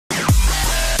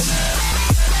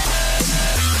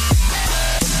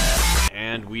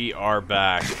And we are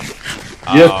back.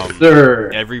 Yes,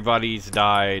 sir. Everybody's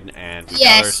died, and we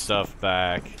got our stuff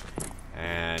back.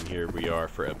 And here we are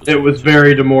for episode 2. It was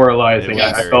very demoralizing.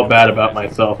 I felt bad about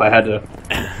myself. I had to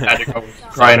go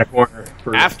cry in a corner.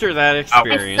 After that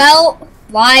experience, I felt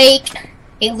like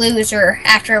a loser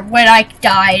after when I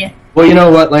died. Well, you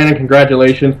know what, Landon?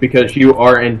 Congratulations, because you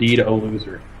are indeed a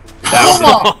loser. That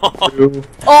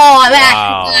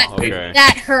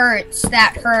hurts.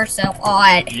 That hurts a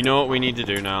lot. You know what we need to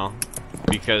do now?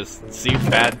 Because, see,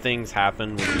 bad things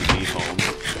happen when we leave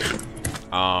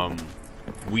home.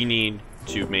 We need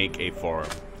to make a farm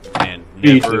and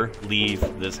never leave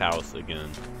this house again.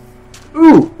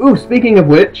 Ooh, speaking of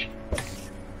which,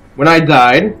 when I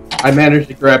died, I managed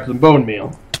to grab some bone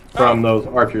meal from those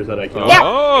archers that I killed.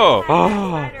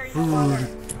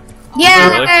 Yeah.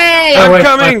 Really?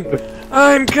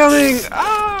 I'm coming!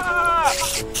 Ah!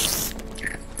 This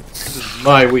is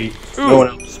my wheat. Ooh, no one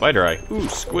else. Spider eye. Ooh,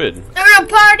 squid. No,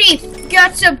 party!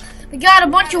 We got a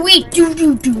bunch of wheat.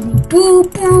 Boo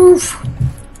boo.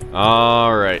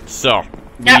 Alright, so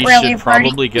we should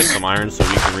probably get some iron so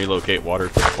we can relocate water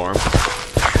to the farm.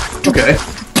 Okay.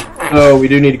 So we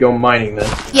do need to go mining then.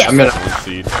 Yes. I'm gonna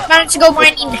manage to go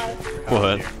mining.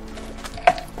 What?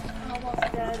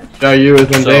 Yu is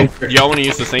in danger. Y'all want to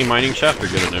use the same mining shaft or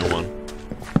get a new one?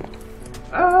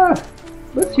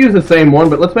 Let's use the same one,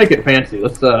 but let's make it fancy.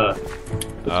 Let's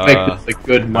make this a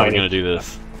good mining. I'm gonna do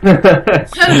this.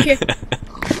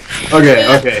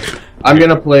 Okay. I'm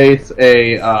gonna place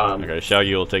a okay,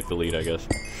 Xiaoyu will take the lead, I guess.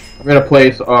 I'm gonna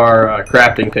place our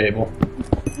crafting table.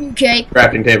 Okay.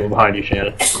 Crafting table behind you,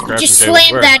 Shannon. Just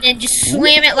slam that in. Just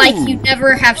slam it like you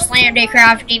never have slammed a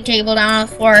crafting table down on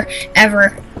the floor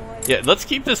ever. Yeah, let's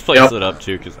keep this place lit up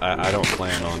too, because I don't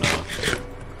plan on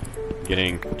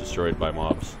getting destroyed by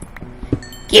mobs.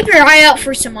 Keep your eye out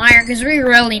for some iron, because we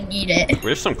really need it.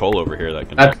 There's some coal over here that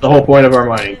can... That's the whole point of our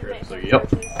mining trip, so Yep.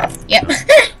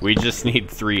 We just need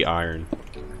 3 iron.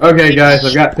 Okay, guys,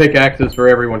 I've got pickaxes for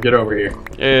everyone. Get over here.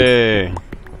 Yay.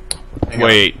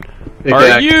 Wait,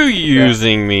 are you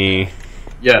using me?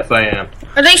 Yes, I am.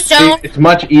 Are they stone? It's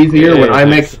much easier when I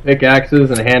make the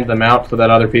pickaxes and hand them out so that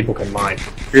other people can mine.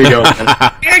 Here you go.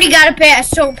 I already got a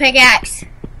stone pickaxe.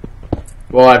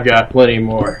 Well, I've got plenty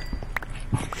more.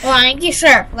 Well, thank you,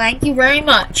 sir. Thank you very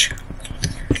much.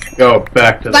 Go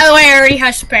back to By the way, I already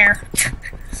have spare.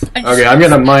 Okay, I'm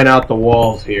gonna mine out the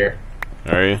walls here.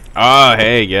 Are you? Ah,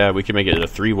 hey, yeah, we can make it a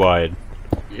 3 wide.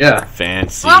 Yeah.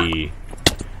 Fancy.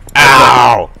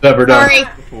 Ow! Never done. Sorry.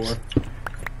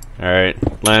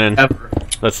 Alright, Lennon,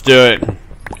 let's do it.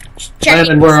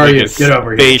 Lennon, where are you? Get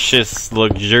over here. Spacious,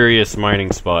 luxurious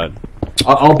mining spot.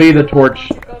 I'll be the torch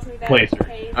placer.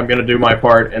 I'm gonna do my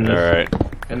part in this,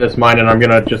 in this mine, and I'm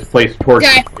gonna just place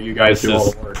torches for you guys do all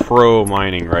the work. Pro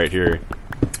mining right here.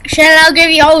 Shannon, I'll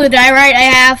give you all the diorite I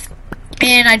have,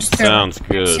 and I just sounds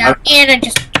good. And I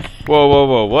just.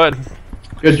 Whoa, what?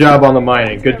 Good job on the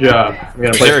mining. Good job. I'm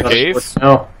gonna place a cave?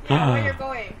 No. Where you're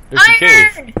going? There's a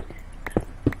cave.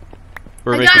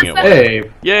 We're making it.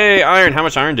 Cave. Yay, iron! How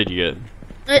much iron did you get?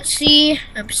 Let's see.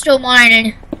 I'm still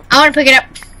mining. I want to pick it up.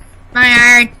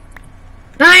 My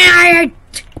iron.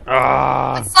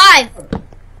 Ah. 5.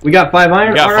 We got 5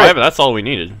 iron. We got 5. That's all we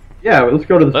needed. Yeah, let's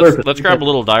go to the surface. Let's grab a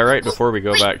little diorite before we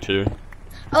go back to.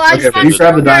 Oh, I just you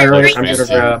grab the diorite. I'm gonna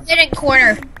grab. Hidden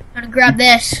corner. I'm gonna grab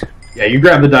this. Yeah, you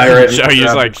grab the diorite.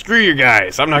 Xiaoyu's like, screw you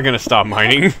guys. I'm not gonna stop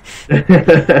mining.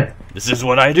 This is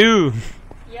what I do.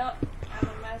 Yep. I'm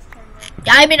a master.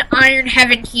 I'm in iron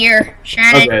heaven here,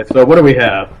 Shannon. Okay, so what do we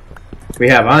have? We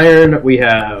have iron. We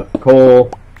have coal.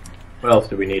 What else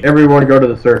do we need? Everyone go to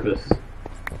the surface.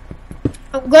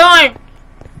 I'm going.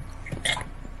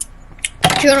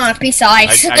 Chewing on a piece of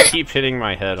ice. I keep hitting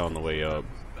my head on the way up.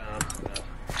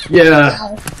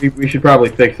 Yeah, we should probably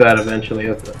fix that eventually.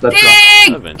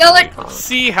 That's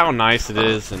See how nice it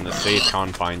is in the safe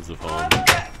confines of home.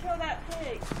 Kill that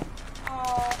pig.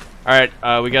 Alright,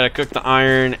 we gotta cook the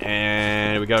iron,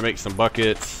 and we gotta make some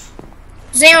buckets.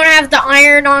 Does anyone have the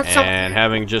iron on something? And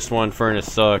having just one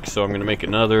furnace sucks, so I'm gonna make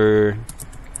another.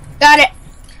 Got it.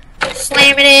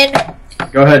 Slam it in.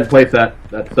 Go ahead and place that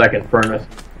second furnace.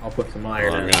 I'll put some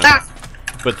iron in. I'm gonna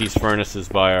put these furnaces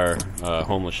by our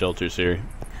homeless shelters here.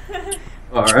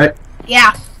 Alright.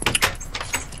 Yeah.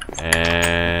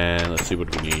 And let's see what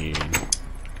we need.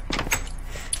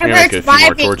 I'm gonna make a few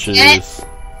more torches.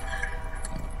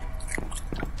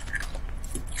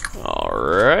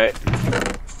 Alright.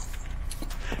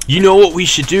 You know what we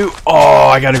should do? Oh,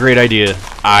 I got a great idea.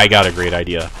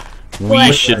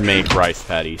 We should make rice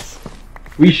patties.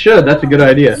 We should. That's a good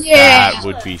idea. Yeah. That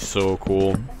would be so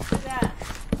cool.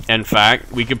 In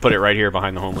fact, we could put it right here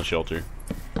behind the homeless shelter.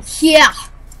 Yeah.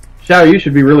 Shao, you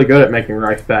should be really good at making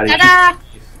rice patties. Ta-da!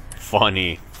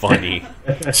 Funny.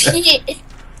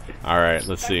 Alright,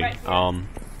 let's see.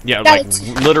 Yeah, like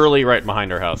literally right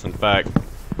behind our house. In fact,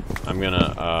 I'm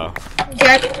gonna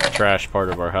trash part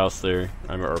of our house there,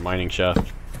 or mining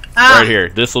shaft. Right here.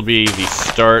 This will be the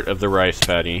start of the rice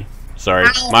paddy. Sorry,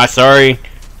 sorry.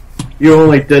 You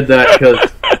only did that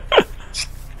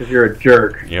because you're a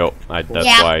jerk. Yep, that's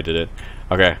why I did it.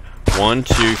 Okay, 1,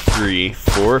 2, 3,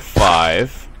 4,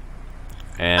 5,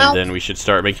 and then we should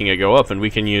start making it go up, and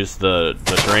we can use the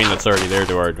terrain that's already there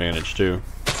to our advantage too.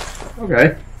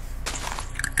 Okay.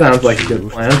 Sounds like a good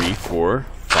plan. 3, 4,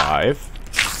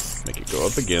 5. Make it go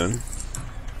up again.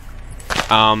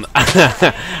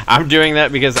 I'm doing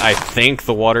that because I think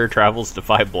the water travels to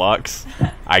 5 blocks.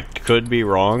 I could be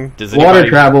wrong. Does water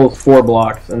travels 4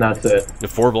 blocks, and that's it. The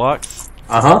 4 blocks?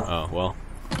 Uh-huh. Oh, well.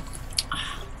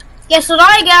 Guess what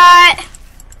I got?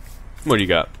 What do you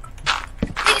got?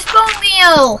 Big bone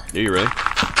meal. Do you really?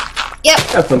 Yep.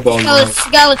 Got some bone meal.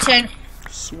 Skeleton.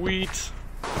 Sweet.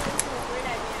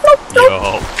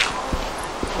 Yo.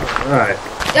 Alright.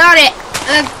 Got it.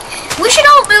 We should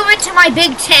all move into my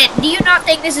big tent. Do you not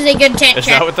think this is a good tent? Is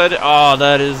that what that is? Oh,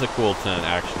 that is a cool tent,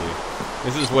 actually.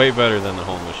 This is way better than the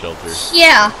homeless shelter.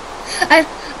 Yeah.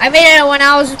 I made it when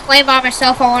I was playing by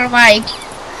myself on one of my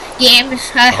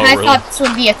games. I really? thought this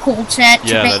would be a cool tent.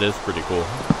 Yeah, that is pretty cool.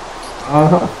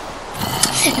 Uh-huh.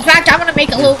 In fact, I'm going to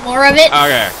make a little more of it.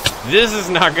 Okay. This is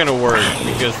not going to work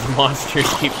because the monsters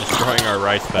keep destroying our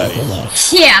rice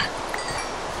paddies. Yeah.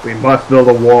 We must build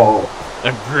a wall.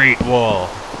 A great wall.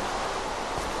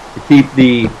 To keep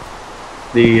the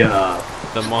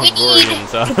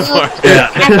Mongolians out of our... Yeah.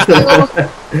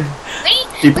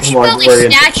 we should build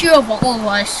a statue of all of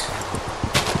us.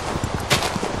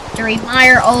 To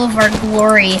admire all of our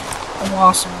glory of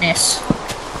awesomeness.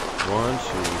 1, 2,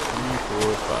 3,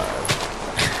 4,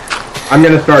 5. I'm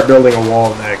gonna start building a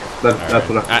wall next. That's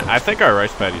what I think our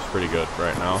rice paddy's pretty good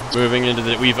right now. Moving into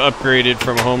the... We've upgraded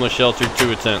from a homeless shelter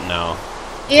to a tent now.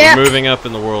 Yeah. We're moving up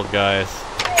in the world, guys.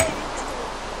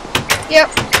 Yep.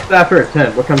 What's after a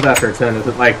tent? What comes after a tent? Is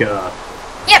it like a...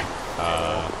 Yep.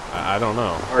 I don't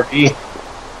know. RV?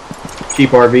 Cheap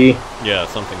RV? Yeah,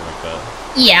 something like that.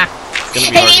 Yeah. It's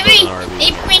gonna be hard to build an RV.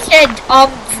 Maybe we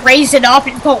could raise it up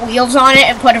and put wheels on it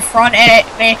and put a front in it,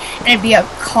 and it'd be a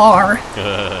car.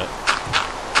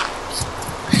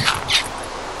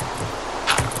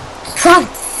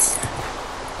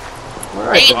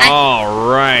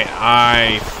 Alright,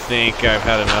 I think I've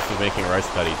had enough of making rice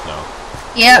paddies now.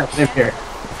 Yep. Same here.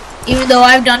 Even though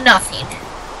I've done nothing.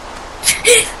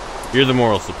 You're the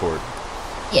moral support.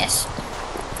 Yes.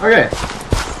 Okay.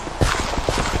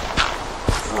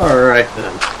 Alright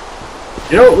then.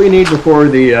 You know what we need before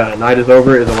the night is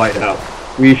over is a lighthouse.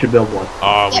 We should build one.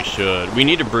 Oh, we should. We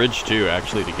need a bridge too,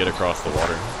 actually, to get across the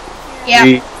water. Yeah.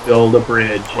 We build a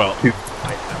bridge Well, to the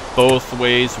lighthouse. Both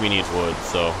ways we need wood,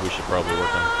 so we should probably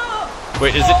work on...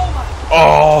 Wait, is it...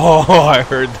 Oh, I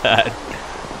heard that.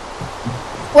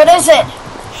 What is it?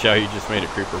 Shao, you just made a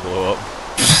creeper blow up.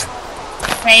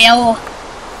 Fail.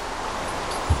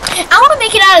 I want to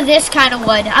make it out of this kind of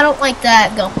wood. I don't like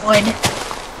that gum wood.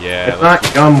 Yeah. It's not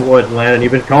gum wood, Landon.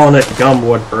 You've been calling it gum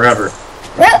wood forever.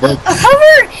 Well,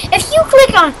 hover, if you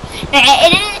click on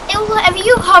if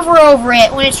you hover over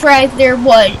it when it's right there,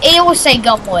 wood, it will say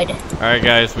gum wood. Alright,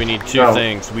 guys, we need 2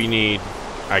 things. We need...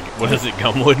 what is it,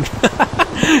 gumwood?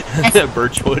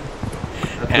 Birchwood.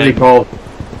 That's what he called.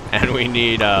 And we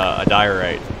need a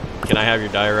diorite. Can I have your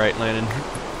diorite, Landon?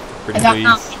 Pretty I got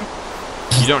please.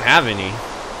 9. You don't have any.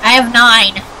 I have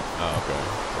 9. Oh, okay.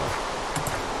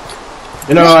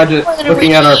 You know, I just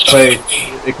looking at our place,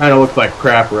 it kind of looks like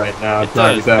crap right now. It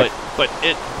does, but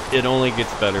it only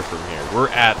gets better from here. We're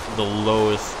at the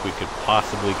lowest we could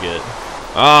possibly get.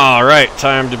 All right,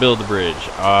 time to build the bridge.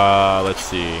 Let's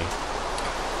see.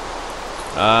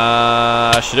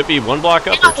 Should it be 1 block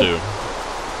up or 2?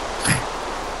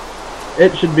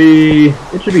 It should be 1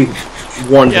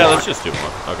 block. Yeah, let's just do 1.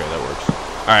 Okay, that works.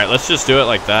 All right, let's just do it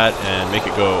like that and make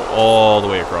it go all the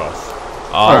way across.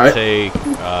 I'll take,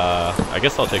 I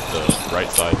guess I'll take the right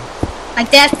side.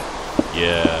 Like that?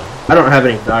 Yeah. I don't have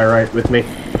any diorite with me.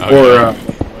 Okay.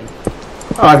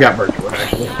 I've got birchwood,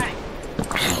 actually.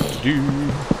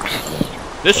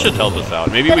 This should help us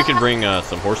out. Maybe we can bring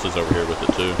some horses over here with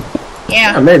it, too.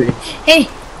 Yeah. Maybe. Hey.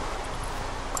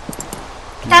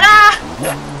 Ta-da!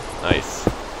 Nice.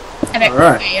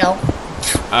 Alright.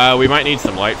 We might need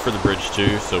some light for the bridge,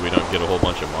 too, so we don't get a whole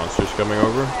bunch of monsters coming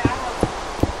over.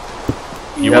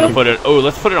 You want to put it... Oh,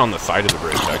 let's put it on the side of the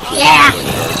bridge, actually. Yeah.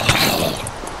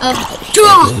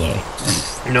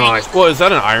 Nice. Well, is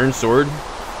that an iron sword?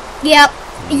 Yep.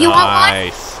 You want one?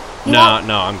 Nice. No,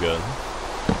 I'm good.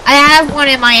 I have one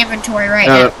in my inventory right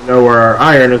now. I know where our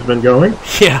iron has been going.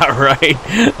 Yeah, right.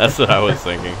 That's what I was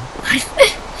thinking.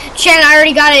 Shannon, I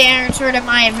already got an insert in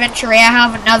my inventory. I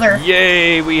have another.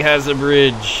 Yay, we has a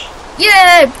bridge.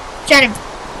 Yeah, Shannon.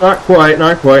 Not quite.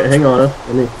 Hang on.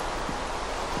 Let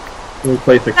me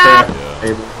place a craft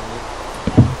table.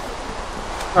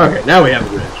 Okay, now we have a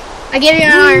bridge. I give you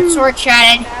an iron sword,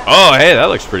 Shannon. Oh, hey, that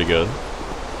looks pretty good.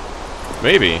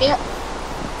 Maybe. Yep.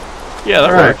 Yeah, that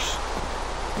Alright. works.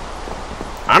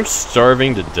 I'm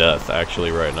starving to death,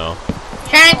 actually, right now.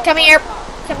 Shannon, come here.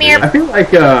 Come I here. feel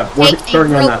like we're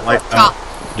starting on that lighthouse.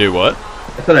 Do what?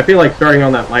 I said I feel like starting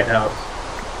on that lighthouse.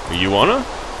 You wanna?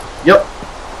 Yep.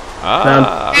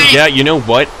 Yeah, you know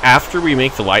what? After we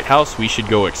make the lighthouse, we should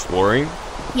go exploring,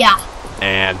 Yeah.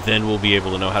 and then we'll be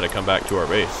able to know how to come back to our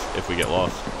base if we get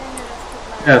lost.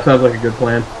 Yeah, it sounds like a good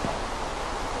plan.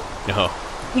 No.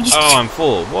 We just Oh, I'm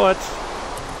full. What?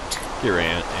 You're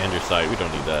andesite. We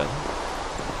don't need that.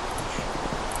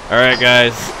 Alright,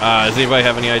 guys. Does anybody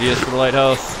have any ideas for the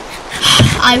lighthouse?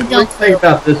 I Let's don't. think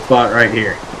about this spot right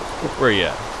here. Where you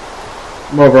at?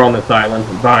 I'm over on this island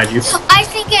behind you. I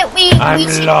think we I'm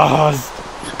should, lost.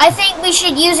 I think we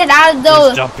should use it out of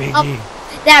those Jumping.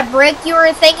 that brick you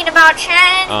were thinking about,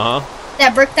 Shannon. Uh-huh.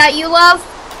 That brick that you love.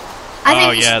 I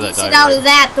think we yeah, should that use it diamond out brick. of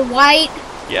that, the white.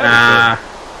 Yeah.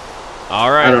 I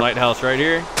Alright, don't- lighthouse right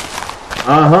here.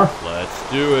 Uh-huh.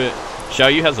 Let's do it.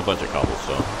 Xiaoyu has a bunch of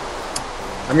cobblestone.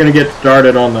 I'm gonna get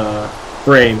started on the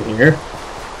frame here.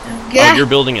 Yeah. Oh, you're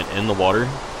building it in the water?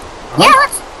 Yeah.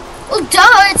 Well,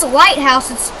 duh. It's a lighthouse.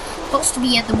 It's supposed to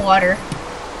be in the water.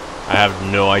 I have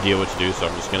no idea what to do, so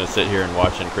I'm just gonna sit here and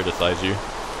watch and criticize you.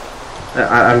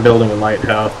 I'm building a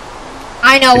lighthouse.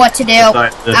 I know what to do.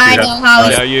 Besides this, I yeah. know how.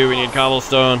 Xiaoyu, we need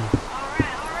cobblestone.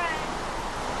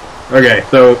 Okay,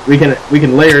 so we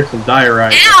can layer some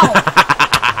diorite. Ow!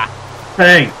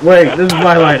 Hey, wait, this is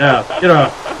my lighthouse. Get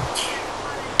off.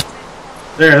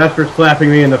 There, that's for slapping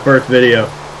me in the first video.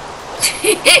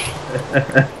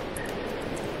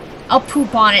 I'll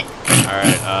poop on it.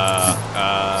 Alright,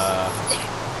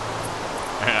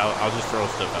 I'll just throw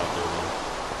stuff out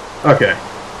there then. Okay.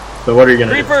 So what are you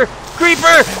gonna Creeper!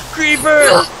 Creeper!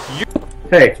 Creeper! do?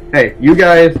 Hey, you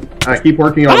guys keep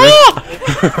working on this.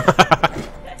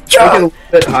 Take it a little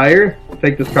bit higher.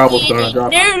 Take this cobblestone and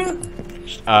drop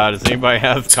it. Does anybody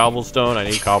have cobblestone? I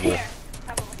need cobble.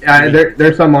 Yeah,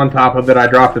 there's some on top of it. I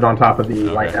dropped it on top of the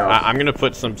lighthouse. I'm gonna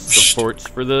put some supports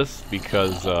for this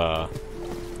because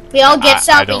We all get I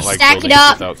something, don't like stack it buildings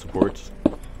up. without supports.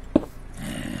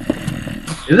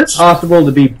 Is it possible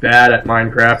to be bad at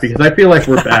Minecraft? Because I feel like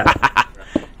we're bad.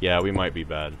 Yeah, we might be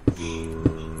bad.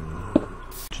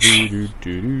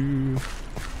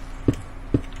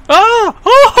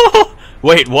 Oh!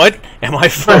 Wait, what? Am I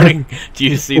floating? Do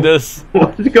you see this?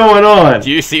 What's going on? Do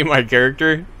you see my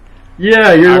character?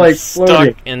 Yeah, you're I'm like stuck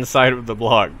floating. inside of the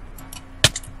block.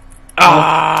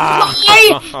 Ah!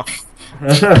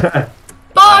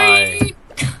 Bye.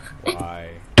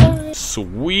 Bye.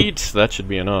 Sweet. That should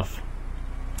be enough.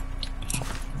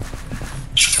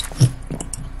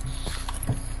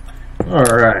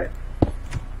 Alright.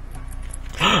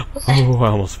 Oh, I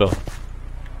almost fell.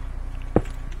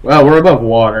 Well, we're above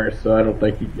water, so I don't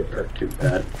think you'd get hurt too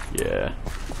bad. Yeah.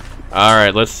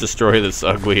 Alright, let's destroy this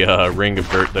ugly ring of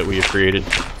dirt that we have created.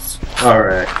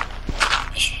 Alright.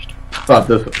 Thought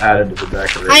this was added to the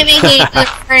decoration. I'm making a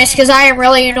furnace because I am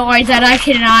really annoyed that I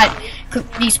cannot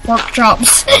cook these pork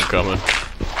chops. I'm coming.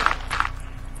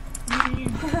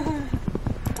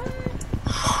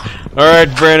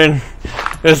 Alright, Brandon.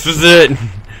 This was it.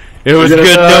 It was You're gonna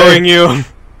good die. knowing you.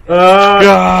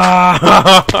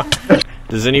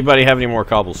 Does anybody have any more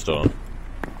cobblestone?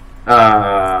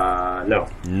 No.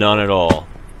 None at all.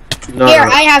 No, Here,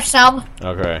 no. I have some.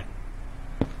 Okay.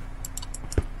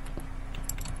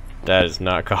 That is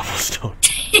not cobblestone.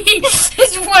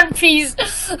 It's one piece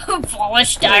of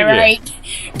polished diorite.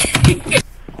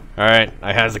 Alright,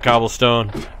 I has the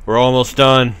cobblestone. We're almost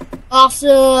done.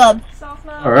 Awesome.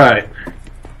 Alright.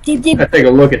 Dip, dip. I take a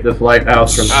look at this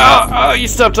lighthouse from Oh, you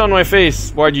stepped on my face.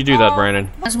 Why'd you do that, Brandon?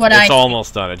 That's what It's I.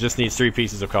 almost done. It just needs 3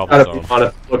 pieces of Gotta cobblestone. be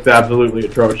honest, it looks absolutely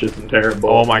atrocious and terrible.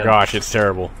 Oh my gosh, it's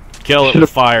terrible. Kill it with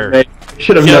fire.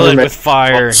 Should have Kill never it made with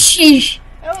fire. Sheesh.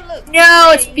 Oh, look. No,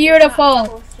 it's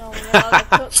beautiful.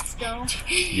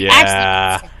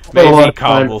 Yeah. Well, Maybe fine.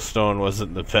 cobblestone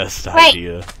wasn't the best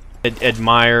idea.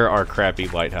 Admire our crappy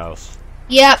lighthouse.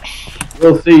 Yep.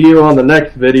 We'll see you on the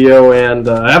next video, and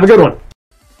have a good one.